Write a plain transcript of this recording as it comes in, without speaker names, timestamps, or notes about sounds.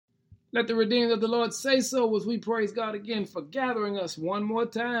Let the redeemed of the Lord say so as we praise God again for gathering us one more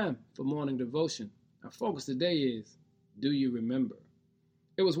time for morning devotion. Our focus today is, do you remember?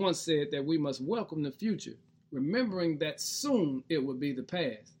 It was once said that we must welcome the future, remembering that soon it will be the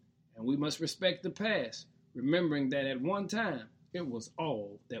past. And we must respect the past, remembering that at one time it was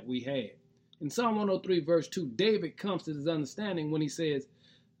all that we had. In Psalm 103 verse 2, David comes to this understanding when he says,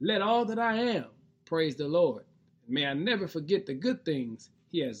 "Let all that I am praise the Lord. May I never forget the good things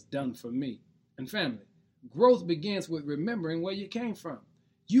he has done for me." And family, growth begins with remembering where you came from.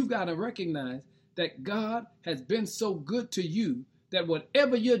 You've got to recognize that God has been so good to you that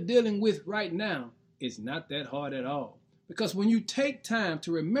whatever you're dealing with right now is not that hard at all. Because when you take time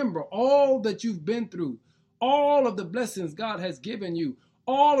to remember all that you've been through, all of the blessings God has given you,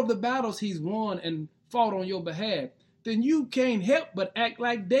 all of the battles he's won and fought on your behalf, then you can't help but act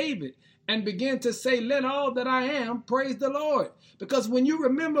like David and begin to say, "Let all that I am praise the Lord." Because when you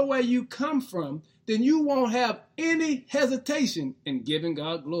remember where you come from, then you won't have any hesitation in giving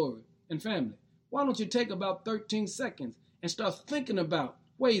God glory. And family, why don't you take about 13 seconds and start thinking about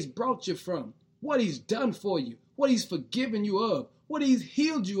where he's brought you from, what he's done for you, what he's forgiven you of, what he's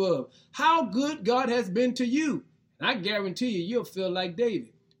healed you of, how good God has been to you. And I guarantee you'll feel like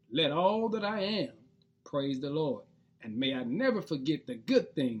David. Let all that I am praise the Lord. And may I never forget the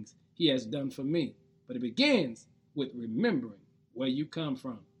good things he has done for me. But it begins with remembering where you come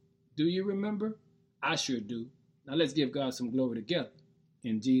from. Do you remember? I sure do. Now let's give God some glory together.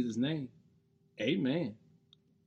 In Jesus' name, amen.